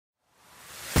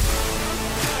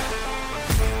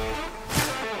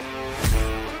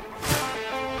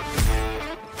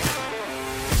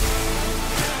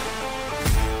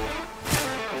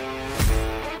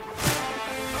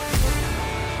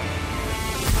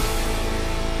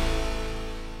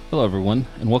Hello, everyone,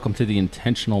 and welcome to the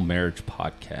Intentional Marriage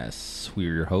Podcast. We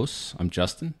are your hosts. I'm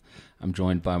Justin. I'm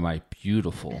joined by my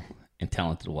beautiful and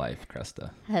talented wife,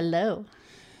 Cresta. Hello.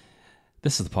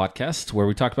 This is the podcast where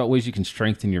we talk about ways you can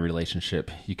strengthen your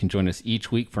relationship. You can join us each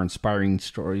week for inspiring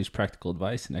stories, practical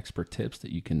advice, and expert tips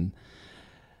that you can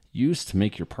use to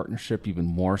make your partnership even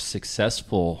more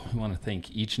successful. We want to thank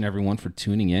each and everyone for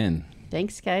tuning in.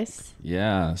 Thanks, guys.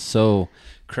 Yeah. So,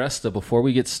 Cresta, before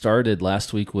we get started,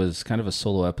 last week was kind of a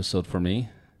solo episode for me.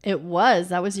 It was.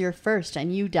 That was your first,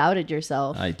 and you douded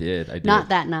yourself. I did. Not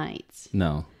that night.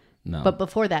 No. But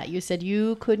before that, you said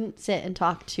you couldn't sit and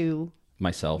talk to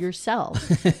myself yourself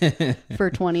for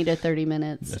 20 to 30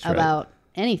 minutes That's right. about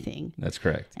anything. That's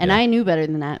correct. And I knew better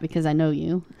than that because I know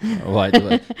you.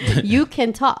 You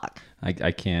can talk.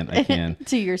 I can.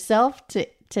 To yourself,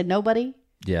 to nobody.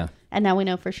 Yeah. And now we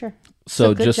know for sure.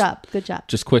 So good job. Good job.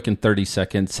 Just quick in 30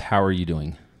 seconds, how are you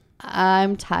doing?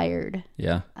 I'm tired.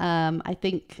 Yeah. I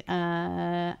think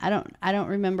I don't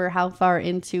remember how far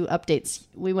into updates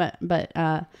we went, but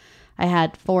I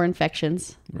had 4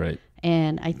 infections. Right.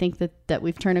 And I think that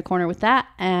we've turned a corner with that.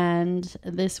 And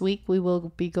this week we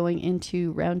will be going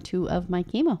into round 2 of my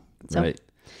chemo. So right.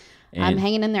 And I'm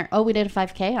hanging in there. Oh, we did a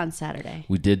 5K on Saturday.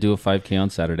 We did do a 5K on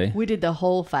Saturday. We did the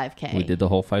whole 5K. We did the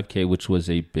whole 5K, which was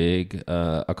a big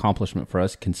accomplishment for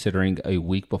us, considering a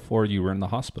week before you were in the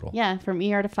hospital. Yeah, from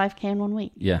ER to 5K in 1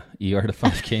 week. Yeah, ER to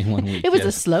 5K in 1 week. It was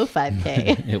a slow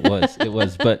 5K. It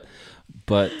was.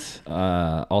 But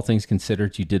all things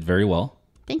considered, you did very well.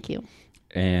 Thank you.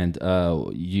 And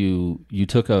you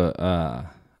took I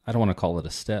don't want to call it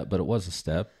a step, but it was a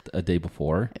step a day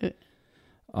before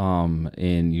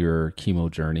in your chemo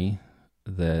journey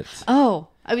that... Oh,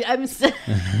 I mean, I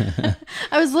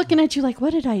was looking at you like,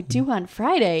 what did I do on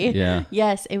Friday? Yeah.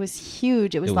 Yes, it was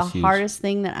huge. It was the huge. hardest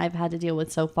thing that I've had to deal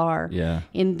with so far. Yeah.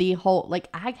 In the whole, like,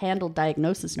 I handled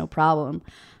diagnosis, no problem.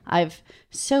 I've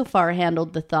so far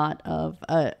handled the thought of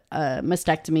a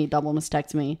mastectomy, double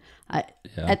mastectomy.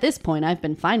 At this point, I've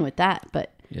been fine with that,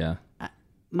 but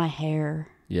my hair.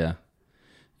 Yeah.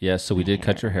 Yeah, so we did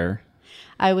cut your hair.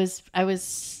 I was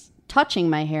touching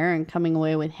my hair and coming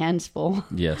away with hands full.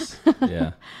 Yes.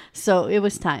 Yeah. So it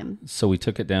was time. So we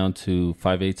took it down to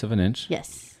 5/8 of an inch.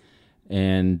 Yes.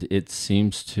 And it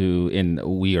seems to, and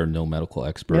we are no medical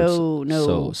experts.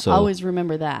 No. So always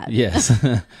remember that. Yes.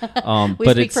 We but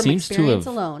speak it from seems to experience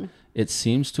have alone. It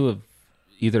seems to have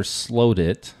either slowed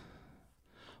it,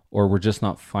 or we're just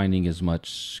not finding as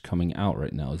much coming out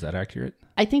right now. Is that accurate?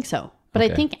 I think so. But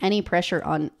Okay. I think any pressure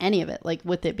on any of it, like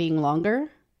with it being longer,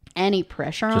 any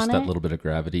pressure Just on it, that little bit of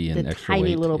gravity and the extra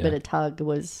tiny weight. little bit of tug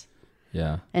was.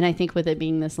 Yeah. And I think with it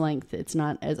being this length, it's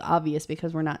not as obvious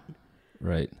because we're not.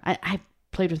 Right. I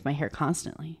played with my hair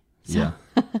constantly. So Yeah.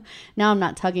 now I'm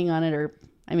not tugging on it, or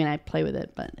I mean, I play with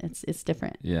it, but it's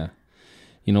different. Yeah.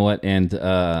 You know what? And,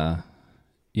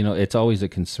 it's always a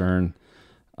concern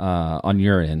on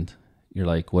your end. You're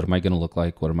like, what am I going to look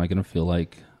like? What am I going to feel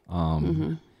like?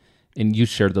 And you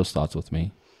shared those thoughts with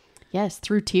me. Yes,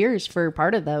 through tears for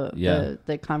part of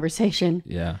the conversation.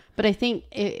 Yeah. But I think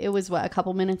it was a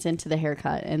couple minutes into the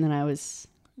haircut, and then I was.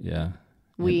 Yeah.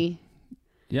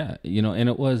 Yeah, and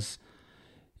it was,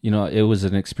 it was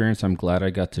an experience I'm glad I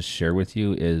got to share with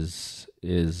you is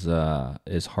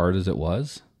as hard as it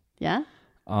was. Yeah.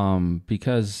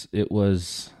 Because it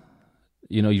was,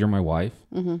 you're my wife.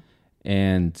 Mm-hmm.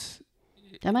 And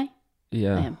am I?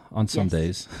 Yeah. I am. On some Yes.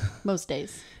 days. Most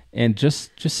days. And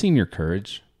just seeing your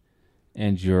courage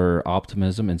and your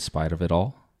optimism in spite of it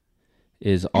all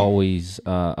is always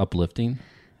uplifting.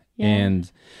 Yeah.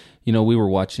 And, we were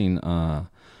watching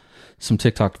some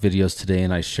TikTok videos today,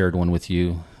 and I shared one with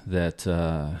you that,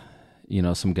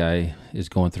 some guy is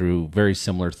going through very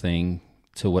similar thing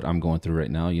to what I'm going through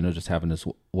right now, just having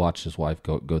to watch his wife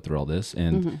go through all this.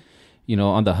 And,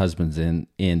 on the husband's end,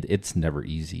 it's never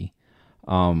easy.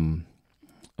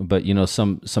 But,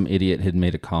 some idiot had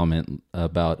made a comment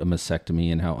about a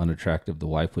mastectomy and how unattractive the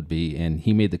wife would be. And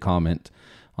he made the comment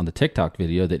on the TikTok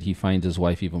video that he finds his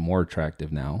wife even more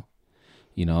attractive now,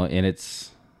 and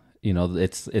it's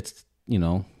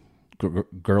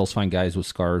girls find guys with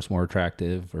scars more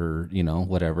attractive or,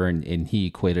 whatever. And he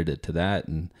equated it to that.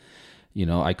 And,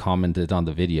 I commented on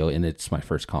the video, and it's my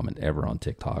first comment ever on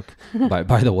TikTok, by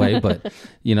the way. But,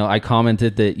 I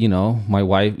commented that, my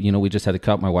wife, we just had to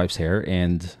cut my wife's hair,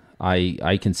 and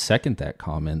I can second that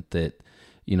comment that,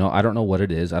 I don't know what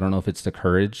it is. I don't know if it's the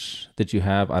courage that you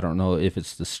have. I don't know if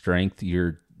it's the strength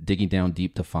you're digging down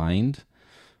deep to find,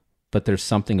 but there's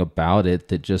something about it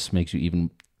that just makes you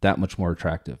even that much more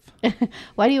attractive.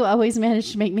 Why do you always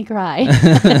manage to make me cry?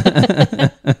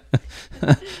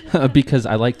 because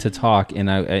I like to talk, and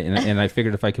I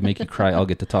figured if I could make you cry, I'll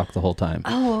get to talk the whole time.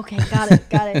 Oh, okay, got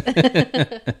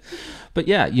it. But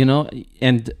yeah,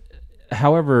 and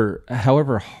however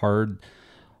hard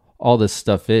all this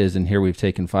stuff is, and here we've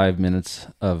taken 5 minutes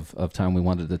of time we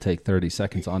wanted to take 30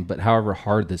 seconds on, but however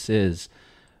hard this is,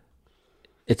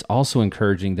 it's also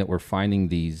encouraging that we're finding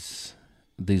these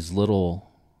little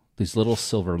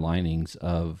silver linings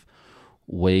of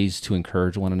ways to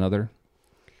encourage one another,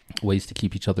 ways to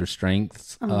keep each other's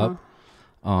strengths up,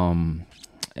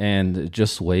 and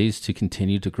just ways to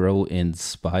continue to grow in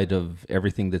spite of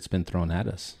everything that's been thrown at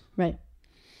us. Right.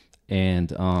 And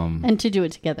to do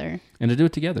it together.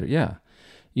 Yeah.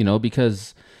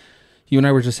 Because you and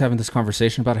I were just having this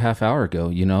conversation about a half hour ago.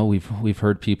 We've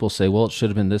heard people say, well, it should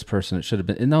have been this person, it should have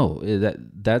been. No,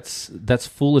 that's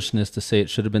foolishness to say it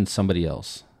should have been somebody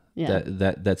else. Yeah.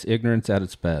 That's ignorance at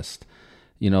its best.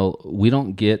 We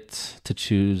don't get to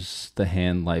choose the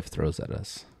hand life throws at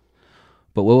us.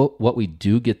 But what we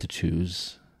do get to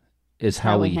choose is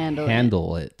how we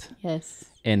handle it. Yes.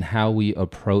 And how we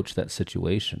approach that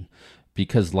situation.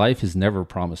 Because life is never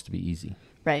promised to be easy.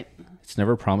 Right. It's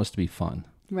never promised to be fun.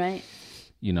 Right.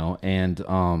 And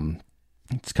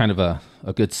it's kind of a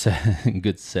good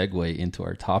good segue into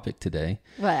our topic today.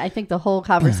 Well, I think the whole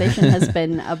conversation has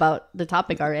been about the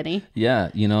topic already.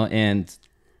 Yeah, and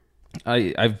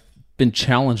I've been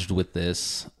challenged with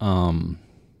this,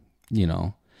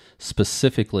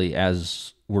 specifically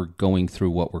as we're going through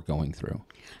what we're going through.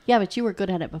 Yeah, but you were good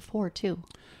at it before, too.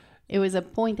 It was a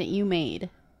point that you made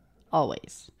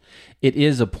always. It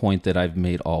is a point that I've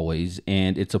made always,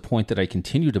 and it's a point that I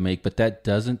continue to make, but that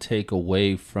doesn't take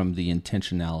away from the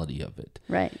intentionality of it.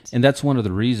 Right. And that's one of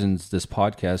the reasons this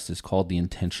podcast is called The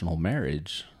Intentional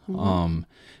Marriage. Mm-hmm.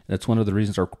 That's one of the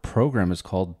reasons our program is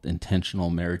called Intentional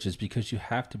Marriage, is because you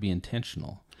have to be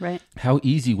intentional. Right. How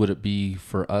easy would it be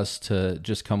for us to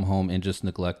just come home and just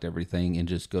neglect everything and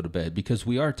just go to bed? Because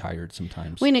we are tired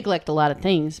sometimes. We neglect a lot of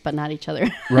things, but not each other.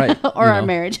 Right. Or our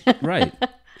marriage. Right.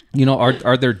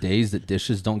 Are there days that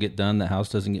dishes don't get done, the house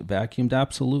doesn't get vacuumed?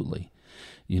 Absolutely.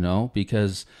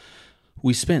 Because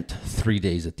we spent 3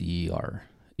 days at the ER,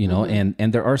 mm-hmm.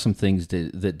 and there are some things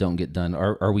that don't get done.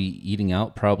 Are we eating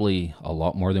out? Probably a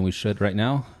lot more than we should right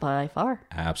now. By far.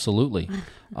 Absolutely.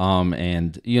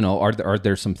 And are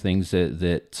there some things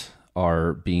that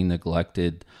are being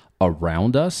neglected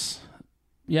around us?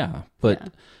 Yeah.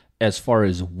 But as far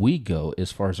as we go,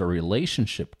 as far as our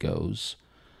relationship goes,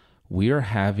 we are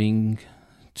having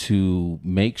to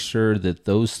make sure that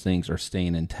those things are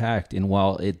staying intact. And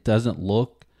while it doesn't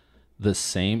look the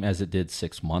same as it did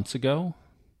 6 months ago,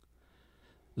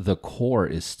 the core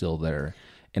is still there.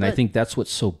 And I think that's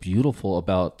what's so beautiful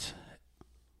about,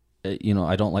 I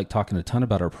don't like talking a ton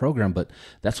about our program, but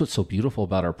that's what's so beautiful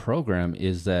about our program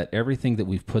is that everything that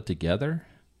we've put together,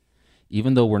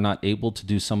 even though we're not able to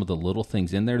do some of the little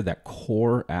things in there, that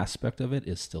core aspect of it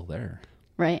is still there.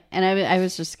 Right. And I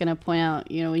was just going to point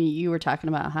out, you were talking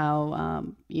about how,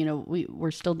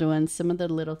 we're still doing some of the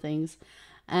little things.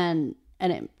 And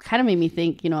it kind of made me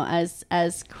think,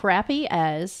 as crappy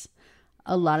as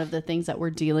a lot of the things that we're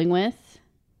dealing with,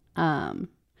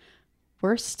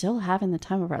 we're still having the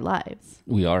time of our lives.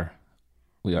 We are.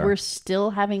 We're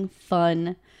still having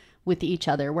fun with each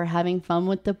other. We're having fun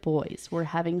with the boys. We're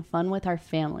having fun with our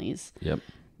families. Yep.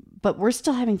 But we're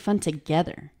still having fun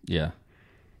together. Yeah.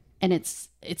 And it's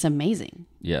amazing.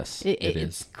 Yes, it is.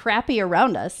 It's crappy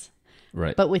around us.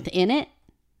 Right. But within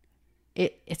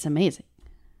it's amazing.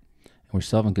 And we're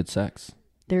still having good sex.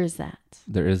 There is that.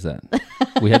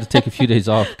 We had to take a few days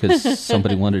off because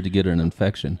somebody wanted to get an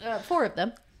infection. 4 of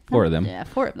them. 4 of them. Yeah,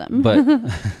 4 of them. But,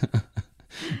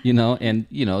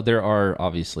 there are,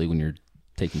 obviously, when you're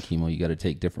taking chemo, you got to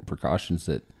take different precautions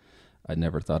that I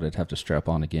never thought I'd have to strap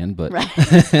on again. But right.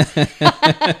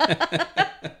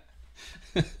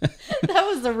 That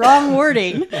was the wrong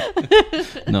wording.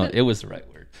 No, it was the right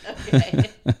word. Okay.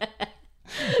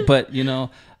 But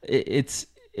it's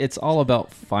all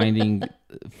about finding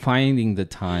the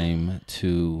time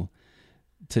to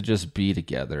just be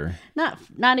together.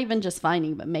 Not even just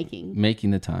finding, but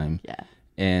making the time. Yeah.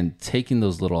 And taking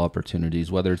those little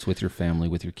opportunities, whether it's with your family,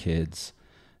 with your kids,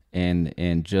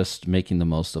 and just making the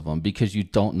most of them, because you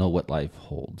don't know what life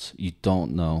holds. You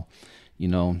don't know,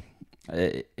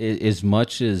 as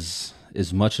much as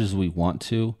we want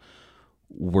to,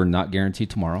 we're not guaranteed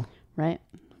tomorrow. Right.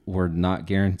 We're not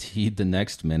guaranteed the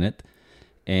next minute.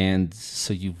 And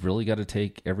so you've really got to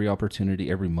take every opportunity,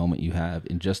 every moment you have,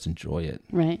 and just enjoy it.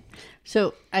 Right.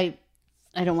 So I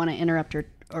don't want to interrupt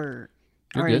or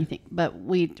anything, but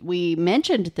we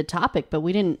mentioned the topic, but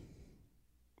we didn't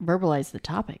verbalize the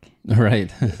topic,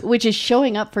 Right. which is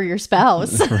showing up for your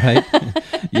spouse. Right.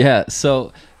 Yeah.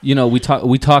 So, we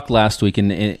talked last week,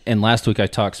 and last week I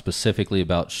talked specifically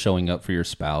about showing up for your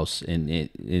spouse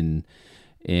when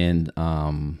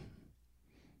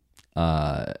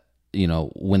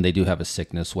they do have a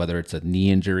sickness, whether it's a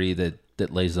knee injury that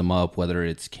lays them up, whether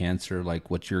it's cancer, like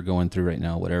what you're going through right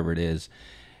now, whatever it is.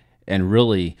 And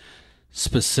really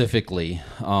specifically,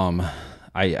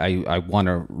 I want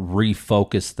to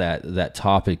refocus that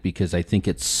topic because I think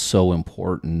it's so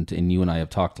important, and you and I have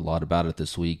talked a lot about it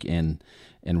this week, and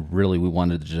really we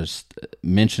wanted to just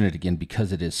mention it again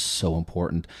because it is so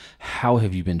important. How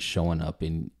have you been showing up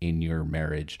in your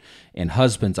marriage? And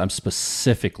husbands, I'm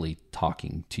specifically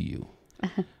talking to you.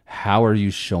 How are you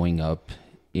showing up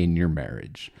in your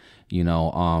marriage?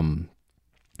 One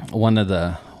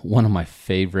of my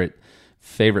favorite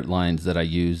lines that I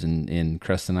use, and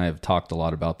Crest and I have talked a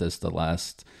lot about this the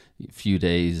last few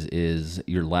days, is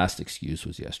your last excuse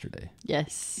was yesterday.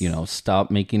 Yes.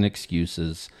 Stop making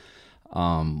excuses.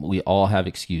 We all have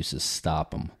excuses.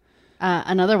 Stop them.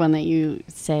 Another one that you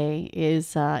say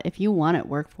is, if you want it,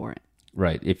 work for it.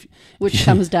 Right. Which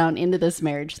comes down into this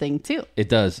marriage thing too. It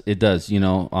does. There's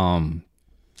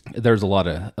a lot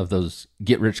of those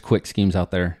get rich quick schemes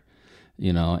out there,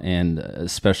 and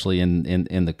especially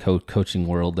in the coaching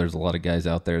world, there's a lot of guys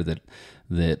out there that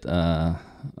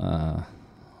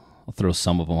I'll throw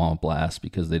some of them on blast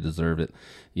because they deserve it.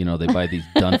 They buy these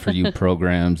done for you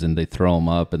programs and they throw them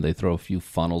up, and they throw a few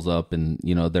funnels up, and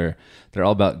they're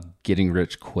all about getting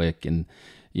rich quick. And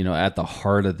at the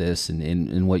heart of this,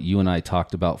 and what you and I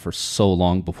talked about for so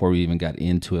long before we even got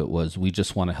into it, was we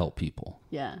just want to help people.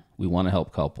 Yeah. We want to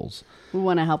help couples. We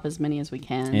want to help as many as we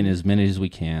can. And as many as we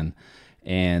can.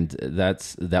 And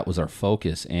that was our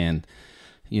focus. And,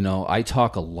 I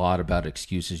talk a lot about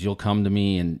excuses. You'll come to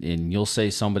me and you'll say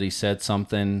somebody said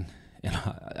something, and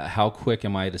how quick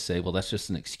am I to say, well, that's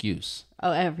just an excuse?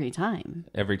 Oh, every time.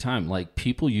 Every time. Like,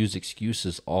 people use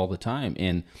excuses all the time.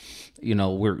 And,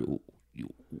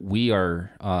 we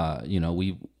are,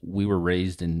 we were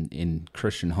raised in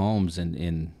Christian homes,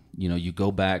 and you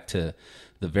go back to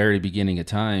the very beginning of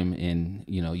time, and,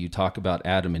 you talk about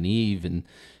Adam and Eve, and,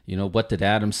 what did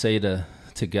Adam say to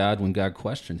God when God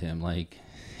questioned him? Like,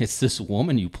 it's this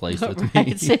woman you placed with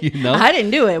right. me. I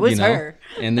didn't do it. It was her.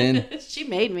 And then she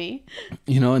made me.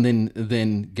 And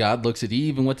then God looks at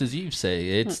Eve, and what does Eve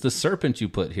say? It's the serpent you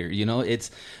put here.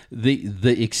 It's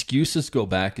the excuses go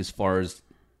back as far as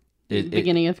the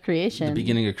beginning of creation. The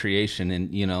beginning of creation,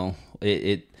 and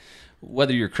it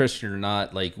whether you're Christian or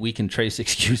not, like, we can trace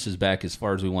excuses back as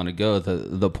far as we want to go.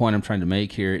 The point I'm trying to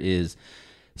make here is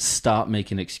stop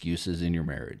making excuses in your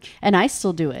marriage. And I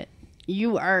still do it.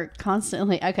 You are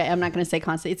constantly, okay, I'm not going to say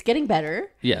constantly. It's getting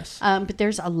better. Yes. But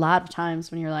there's a lot of times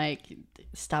when you're like,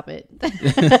 stop it.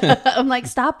 I'm like,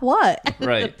 stop what?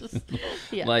 Right.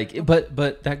 Yeah. Like,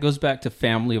 but that goes back to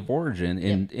family of origin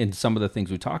and some of the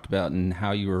things we talked about and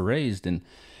how you were raised. And,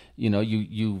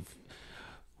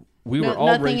 we were all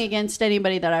nothing raised against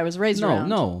anybody that I was raised around.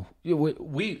 No.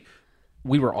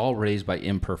 We were all raised by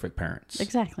imperfect parents.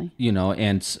 Exactly.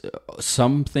 And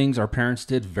some things our parents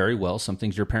did very well. Some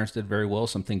things your parents did very well.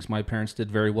 Some things my parents did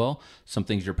very well. Some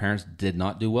things your parents did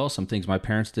not do well. Some things my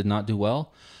parents did not do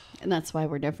well. And that's why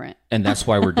we're different. And,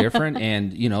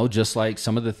 just like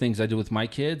some of the things I do with my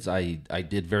kids, I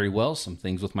did very well. Some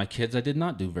things with my kids I did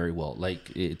not do very well.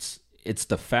 Like, it's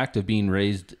the fact of being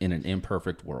raised in an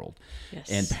imperfect world.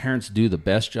 Yes. And parents do the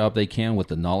best job they can with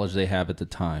the knowledge they have at the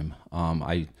time.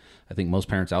 I think most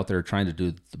parents out there are trying to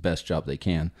do the best job they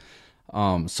can.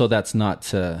 So that's not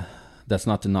to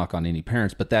knock on any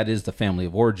parents, but that is the family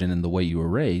of origin and the way you were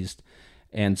raised.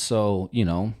 And so,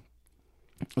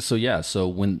 so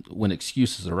when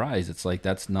excuses arise, it's like,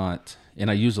 that's not, and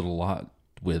I use it a lot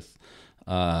with,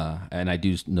 and I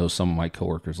do know some of my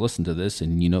coworkers listen to this,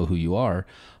 and you know who you are.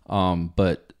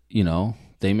 But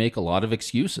they make a lot of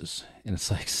excuses, and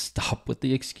it's like, stop with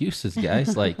the excuses,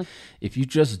 guys. Like, if you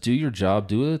just do your job,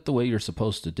 do it the way you're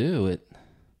supposed to do it,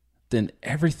 then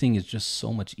everything is just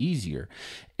so much easier.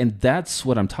 And that's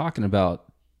what I'm talking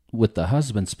about with the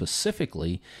husband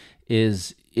specifically,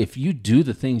 is if you do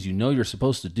the things you know you're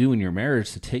supposed to do in your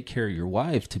marriage to take care of your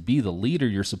wife, to be the leader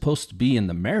you're supposed to be in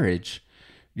the marriage,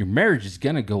 your marriage is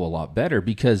going to go a lot better,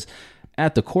 because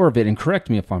at the core of it, and correct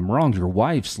me if I'm wrong, your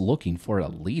wife's looking for a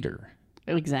leader.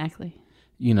 Exactly.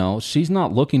 She's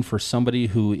not looking for somebody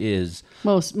who is...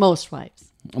 Most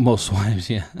wives. Most wives,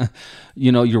 yeah.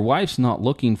 Your wife's not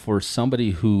looking for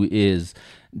somebody who is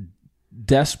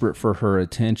desperate for her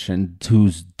attention,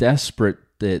 who's desperate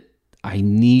that I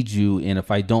need you, and if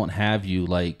I don't have you,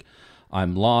 like,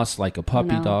 I'm lost like a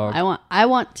puppy dog. I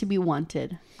want to be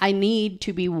wanted. I need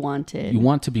to be wanted. You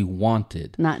want to be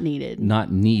wanted. Not needed.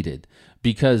 Not needed.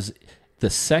 Because the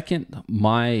second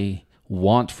my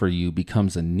want for you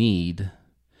becomes a need,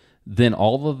 then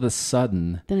all of a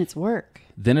sudden... Then it's work.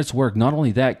 Not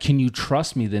only that, can you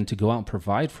trust me then to go out and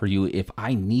provide for you if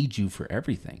I need you for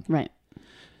everything? Right.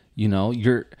 You know,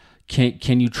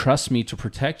 can you trust me to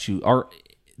protect you? Or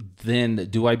then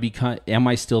am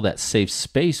I still that safe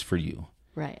space for you?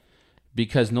 Right.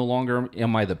 Because no longer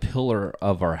am I the pillar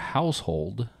of our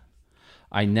household.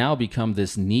 I now become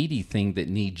this needy thing that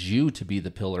needs you to be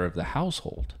the pillar of the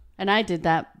household. And I did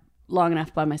that long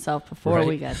enough by myself before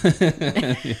we got...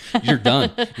 You're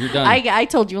done. I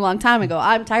told you a long time ago,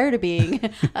 I'm tired of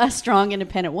being a strong,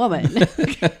 independent woman.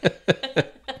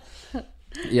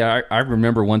 Yeah, I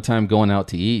remember one time going out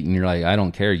to eat and you're like, I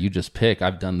don't care. You just pick.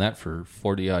 I've done that for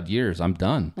 40 odd years. I'm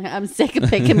done. I'm sick of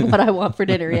picking what I want for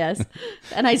dinner. Yes.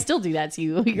 And I still do that to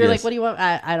you. You're like, what do you want?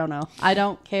 I don't know. I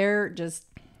don't care. Just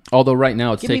although right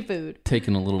now it's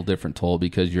taking a little different toll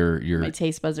because my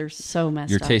taste buds are so messed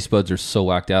up. Your taste buds are so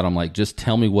whacked out. I'm like, just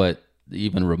tell me what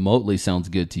even remotely sounds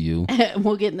good to you.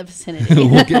 We'll get in the vicinity.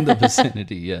 We'll get in the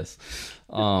vicinity. Yes.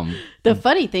 The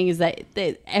funny thing is that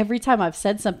every time I've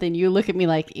said something, you look at me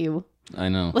like, ew. I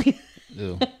know.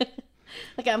 Ew.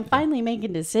 Like I'm finally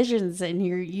making decisions and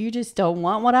you just don't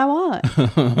want what I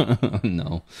want.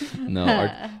 No.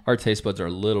 Our taste buds are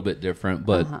a little bit different,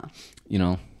 but you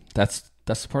know, that's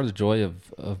part of the joy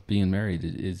of being married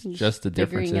is just the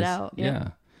differences. Figuring it out.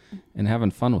 Yeah. And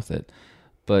having fun with it.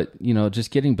 But, you know,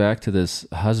 just getting back to this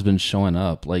husband showing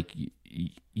up, like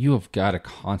you have got to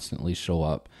constantly show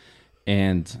up.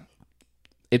 And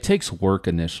it takes work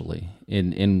initially.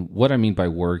 And what I mean by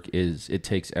work is it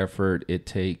takes effort, it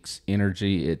takes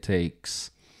energy, it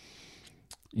takes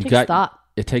thought.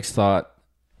 It takes thought.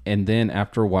 And then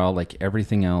after a while, like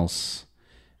everything else,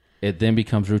 it then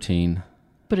becomes routine.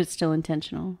 But it's still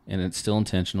intentional.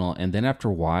 And then after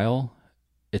a while,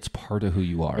 it's part of who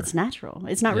you are. It's natural.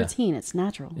 It's not routine. It's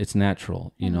natural. It's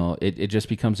natural. You know, it just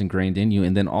becomes ingrained in you.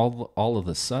 And then all of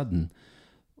a sudden,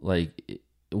 like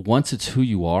once it's who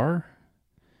you are,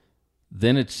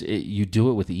 then you do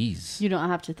it with ease. You don't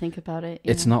have to think about it.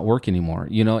 It's not work anymore,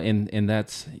 you know, and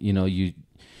that's, you know, you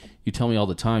tell me all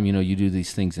the time, you know, you do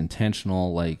these things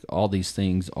intentional, like all these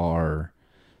things are,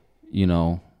 you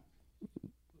know,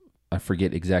 I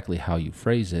forget exactly how you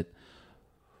phrase it,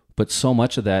 but so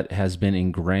much of that has been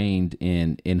ingrained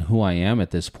in who I am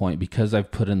at this point because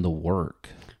I've put in the work.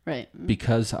 Right.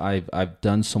 Because I've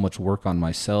done so much work on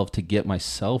myself to get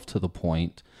myself to the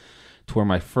point to where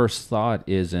my first thought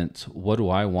isn't what do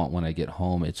I want when I get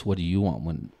home? It's what do you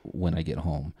want when I get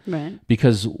home? Right.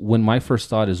 Because when my first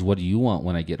thought is what do you want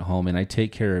when I get home and I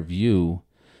take care of you,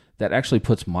 that actually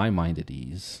puts my mind at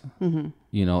ease. Mm-hmm.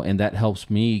 You know, and that helps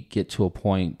me get to a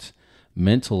point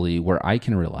mentally where I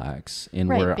can relax and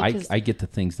where I get the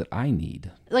things that I need.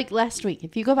 Like last week,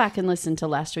 if you go back and listen to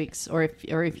last week's, or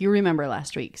if you remember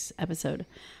last week's episode,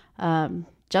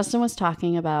 Justin was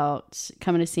talking about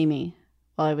coming to see me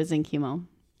while I was in chemo.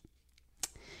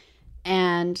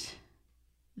 And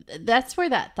that's where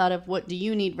that thought of what do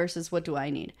you need versus what do I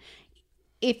need?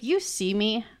 If you see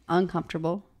me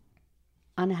uncomfortable,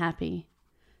 unhappy,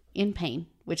 in pain,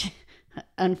 which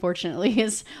unfortunately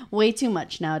is way too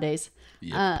much nowadays.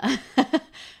 Yep.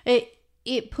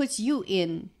 It puts you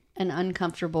in an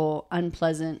uncomfortable,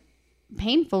 unpleasant,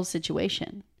 painful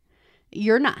situation.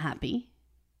 You're not happy.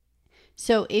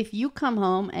 So if you come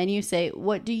home and you say,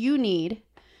 what do you need?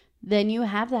 Then you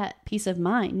have that peace of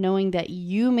mind knowing that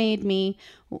you made me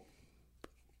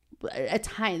a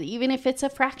tiny, even if it's a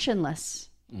fraction less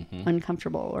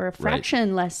uncomfortable or a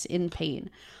fraction less in pain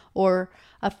or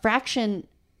a fraction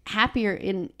happier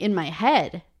in my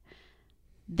head,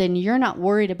 then you're not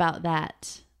worried about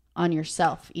that on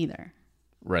yourself either.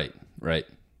 Right.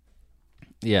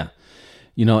 Yeah.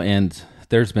 You know, and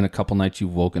there's been a couple nights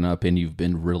you've woken up and you've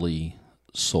been really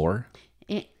sore.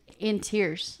 In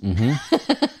tears.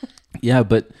 Mm-hmm. Yeah,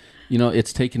 but, you know,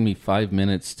 it's taken me 5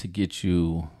 minutes to get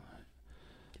you...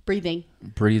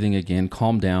 Breathing again.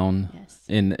 Calm down. Yes.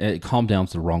 And calm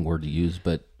down's the wrong word to use,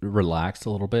 but relaxed a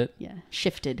little bit. Yeah,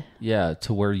 shifted. Yeah,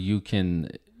 to where you can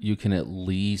at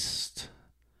least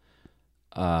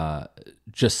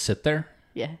just sit there.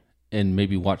 Yeah. And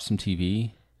maybe watch some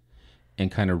TV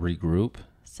and kind of regroup.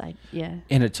 Yeah.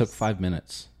 And it took 5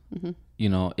 minutes. Mm-hmm. You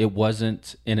know, it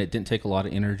wasn't, and it didn't take a lot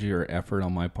of energy or effort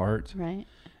on my part. Right.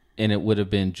 And it would have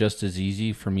been just as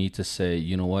easy for me to say,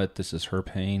 you know what, this is her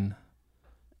pain.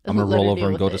 I'm going to roll over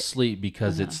and go to sleep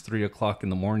because it's 3:00 in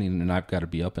the morning and I've got to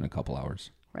be up in a couple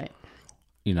hours. Right.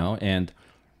 You know, and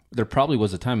there probably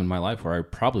was a time in my life where I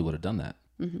probably would have done that.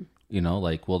 Mm-hmm. You know,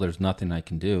 like, well, there's nothing I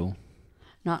can do.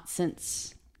 Not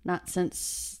since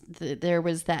there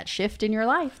was that shift in your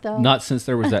life, though. Not since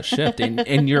there was that shift.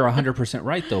 And you're 100%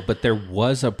 right, though. But there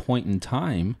was a point in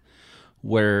time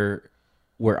where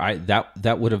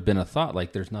that would have been a thought.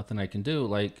 Like, there's nothing I can do.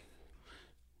 Like,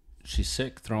 she's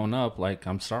sick, throwing up. Like,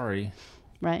 I'm sorry.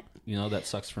 Right. You know, that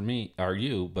sucks for me or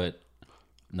you, but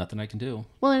nothing I can do.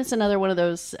 Well, and it's another one of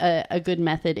those, a good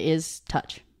method is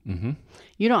touch. Mm-hmm.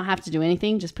 You don't have to do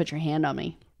anything. Just put your hand on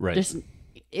me. Right.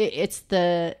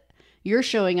 You're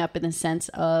showing up in the sense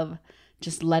of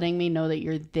just letting me know that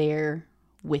you're there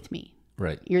with me.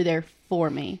 Right. You're there for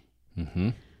me. Mm-hmm.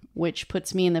 Which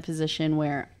puts me in the position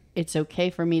where it's okay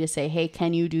for me to say, hey,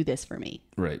 can you do this for me?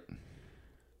 Right.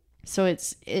 So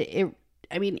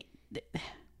I mean,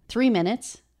 3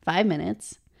 minutes, 5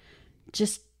 minutes,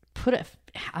 just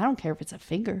I don't care if it's a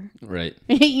finger. Right.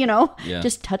 You know, yeah.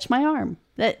 Just touch my arm.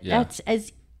 That's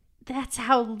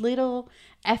how little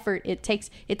effort it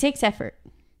takes. It takes effort.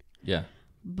 Yeah.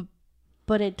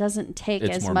 But it doesn't take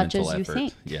as much as you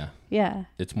think. Yeah. Yeah.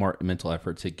 It's more mental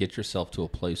effort to get yourself to a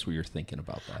place where you're thinking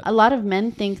about that. A lot of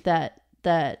men think that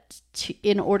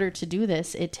in order to do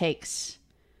this, it takes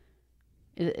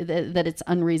that it's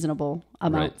unreasonable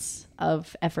amounts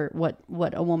of effort what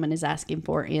a woman is asking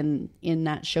for in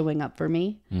that showing up for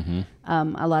me. Mm-hmm.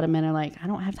 A lot of men are like, I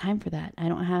don't have time for that. I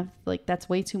don't have, like, that's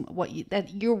way too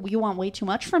you want way too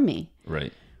much from me.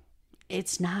 Right.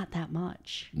 It's not that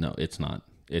much. No, it's not.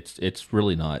 It's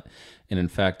really not. And in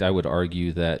fact, I would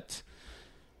argue that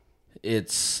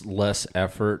it's less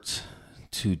effort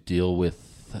to deal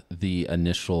with the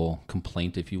initial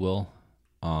complaint, if you will,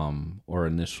 or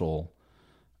initial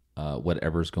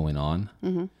whatever's going on,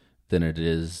 mm-hmm. than it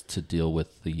is to deal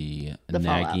with the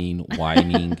nagging,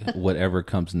 whining, whatever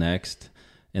comes next.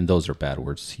 And those are bad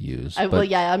words to use. Well,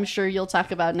 yeah, I'm sure you'll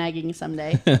talk about nagging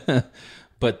someday.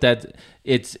 But that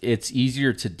it's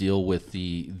easier to deal with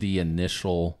the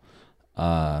initial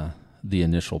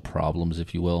problems,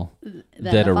 if you will,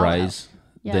 that arise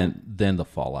than the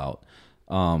fallout.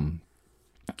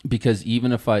 Because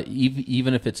even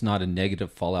if it's not a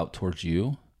negative fallout towards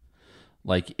you,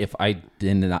 like if I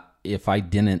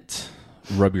didn't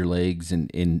rub your legs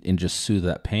and just soothe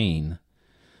that pain,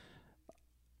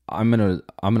 I'm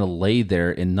gonna lay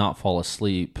there and not fall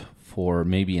asleep for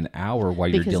maybe an hour while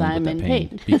you're dealing with that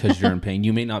pain. Because you're in pain.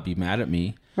 You may not be mad at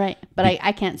me. Right. But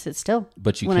I can't sit still.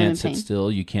 But you can't sit still.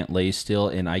 You can't lay still,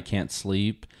 and I can't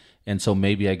sleep. And so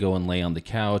maybe I go and lay on the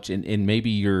couch, and maybe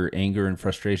your anger and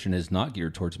frustration is not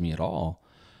geared towards me at all.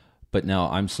 But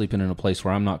now I'm sleeping in a place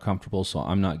where I'm not comfortable, so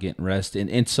I'm not getting rest.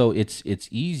 And so it's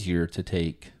easier to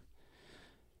take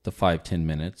the 5-10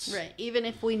 minutes. Right. Even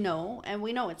if we know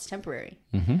it's temporary.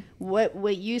 Mm-hmm.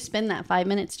 What you spend that 5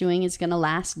 minutes doing is going to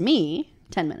last me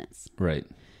 10 minutes. Right.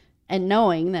 And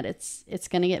knowing that it's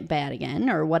going to get bad again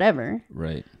or whatever.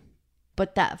 Right.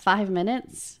 But that 5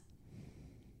 minutes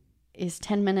is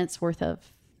 10 minutes worth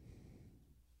of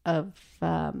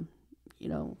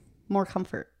more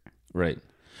comfort. Right.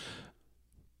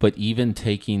 But even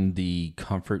taking the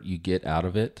comfort you get out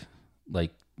of it, like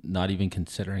not even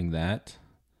considering that,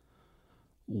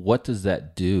 what does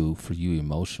that do for you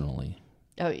emotionally?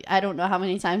 Oh, I don't know how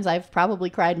many times I've probably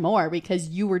cried more because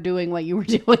you were doing what you were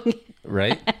doing.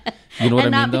 Right? You know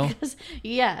what I mean, though? Because,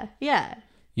 yeah.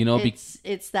 You know,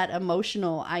 it's that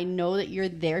emotional. I know that you're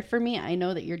there for me. I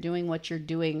know that you're doing what you're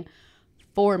doing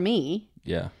for me.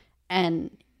 Yeah.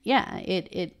 And yeah,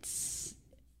 it's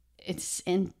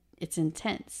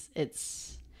intense.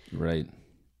 It's right.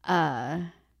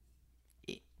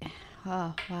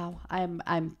 Oh wow,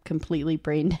 I'm completely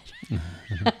brain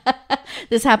dead.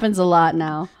 This happens a lot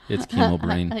now. It's chemo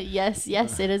brain. Yes,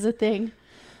 it is a thing.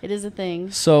 It is a thing.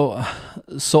 So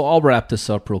I'll wrap this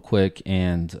up real quick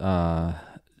and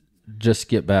just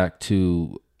get back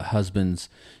to husbands.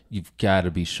 You've got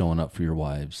to be showing up for your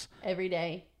wives every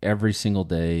day, every single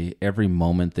day, every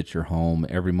moment that you're home,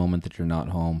 every moment that you're not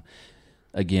home.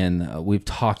 Again, we've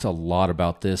talked a lot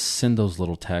about this. Send those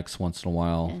little texts once in a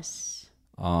while. Yes.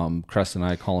 Crest and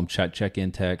I call them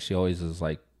check-in texts. She always is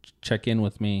like, check in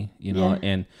with me,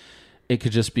 and it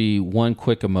could just be one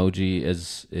quick emoji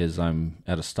as I'm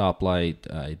at a stoplight.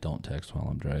 I don't text while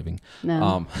I'm driving.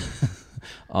 No.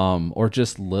 Or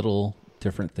just little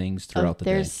different things throughout the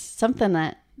day. There's something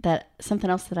something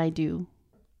else that I do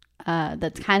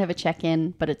that's kind of a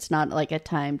check-in, but it's not like a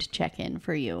timed check-in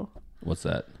for you. What's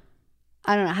that?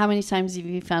 I don't know. How many times have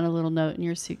you found a little note in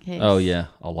your suitcase? Oh, yeah.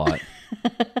 A lot.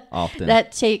 Often.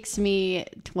 That takes me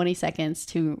 20 seconds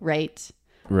to write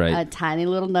Right. A tiny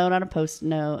little note on a Post-it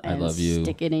note and I love you.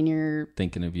 Stick it in your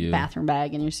Thinking of you. bathroom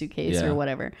bag in your suitcase or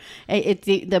whatever. It's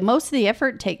the most of the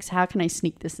effort takes, how can I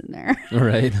sneak this in there?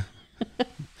 Right.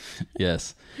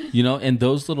 Yes. You know, and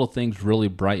those little things really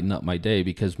brighten up my day,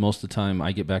 because most of the time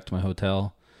I get back to my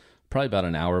hotel probably about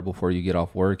an hour before you get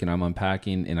off work, and I'm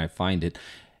unpacking and I find it.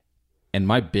 And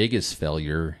my biggest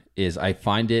failure is I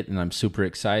find it and I'm super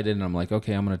excited and I'm like,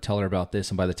 okay, I'm going to tell her about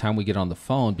this. And by the time we get on the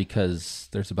phone, because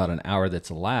there's about an hour that's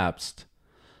elapsed,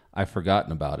 I've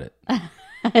forgotten about it.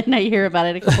 And I hear about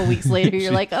it a couple weeks later.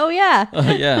 You're like, oh yeah.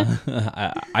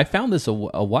 Yeah. I found this a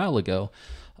while ago.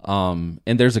 And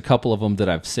there's a couple of them that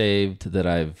I've saved that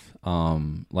I've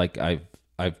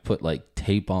put like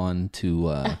tape on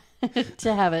to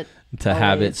to have it.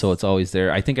 Have it so it's always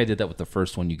there. I think I did that with the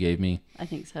first one you gave me. I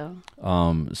think so.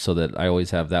 So that I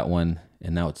always have that one,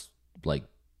 and now it's like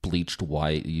bleached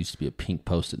white. It used to be a pink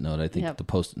Post-it note. I think the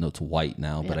Post-it note's white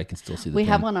now, but I can still see the We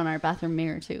pin. have one on our bathroom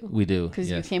mirror too. We do.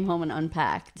 Because you came home and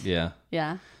unpacked. Yeah.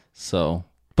 Yeah. So,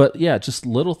 but yeah, just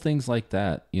little things like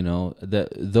that, you know,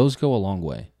 those go a long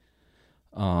way.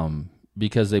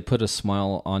 Because they put a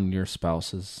smile on your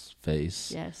spouse's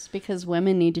face. Yes, because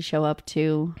women need to show up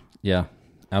too. Yeah,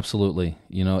 absolutely.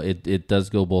 You know, it does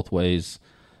go both ways.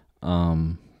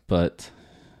 But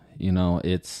you know,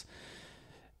 it's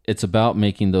about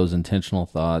making those intentional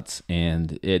thoughts,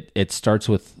 and it starts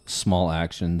with small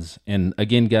actions. And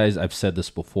again, guys, I've said this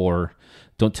before,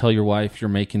 don't tell your wife you're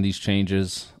making these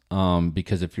changes,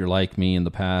 because if you're like me in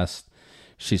the past,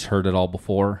 she's heard it all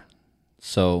before.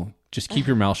 So just keep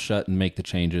your mouth shut and make the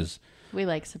changes. We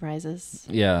like surprises.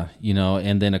 Yeah, you know,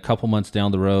 and then a couple months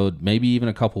down the road, maybe even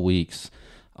a couple weeks,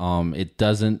 it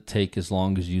doesn't take as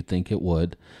long as you think it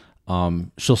would.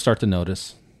 She'll start to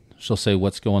notice. She'll say,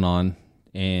 what's going on?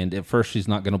 And at first, she's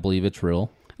not going to believe it's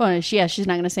real. Well, she's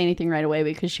not going to say anything right away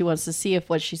because she wants to see if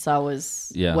what she saw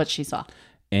was what she saw.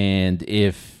 And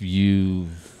if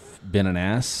you've been an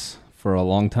ass for a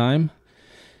long time,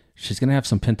 she's going to have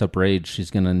some pent-up rage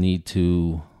she's going to need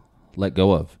to let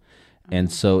go of. And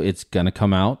so it's going to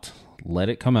come out. Let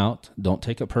it come out. Don't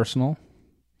take it personal.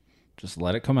 Just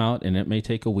let it come out. And it may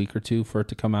take a week or two for it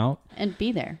to come out. And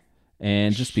be there.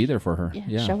 And just be there for her.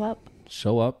 Yeah. Show up.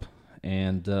 Show up.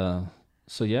 And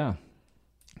so, yeah.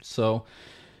 So,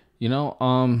 you know,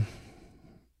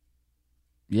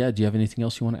 yeah, do you have anything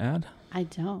else you want to add? I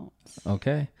don't.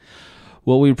 Okay.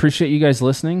 Well, we appreciate you guys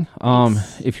listening.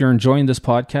 If you're enjoying this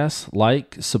podcast,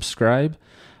 like, subscribe.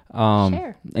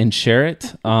 Share. And share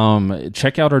it.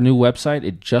 Check out our new website.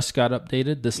 It just got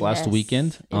updated this last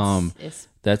weekend. It's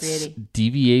that's pretty.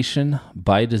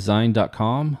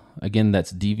 deviationbydesign.com. Again,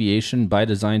 that's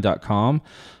deviationbydesign.com.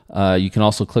 You can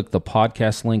also click the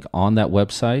podcast link on that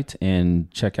website and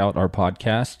check out our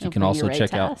podcast. You can also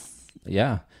check out.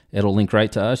 Yeah, it'll link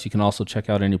right to us. You can also check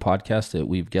out any podcast that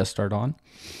we've guest starred on.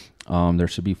 There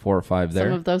should be 4 or 5 there.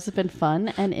 Some of those have been fun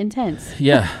and intense.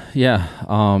 Yeah.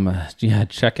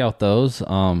 Check out those.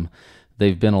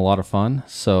 They've been a lot of fun.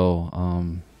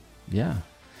 So, yeah. I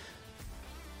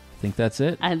think that's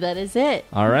it. And that is it.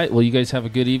 All right. Well, you guys have a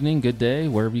good evening, good day,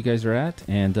 wherever you guys are at.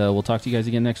 And we'll talk to you guys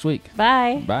again next week.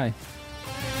 Bye. Bye.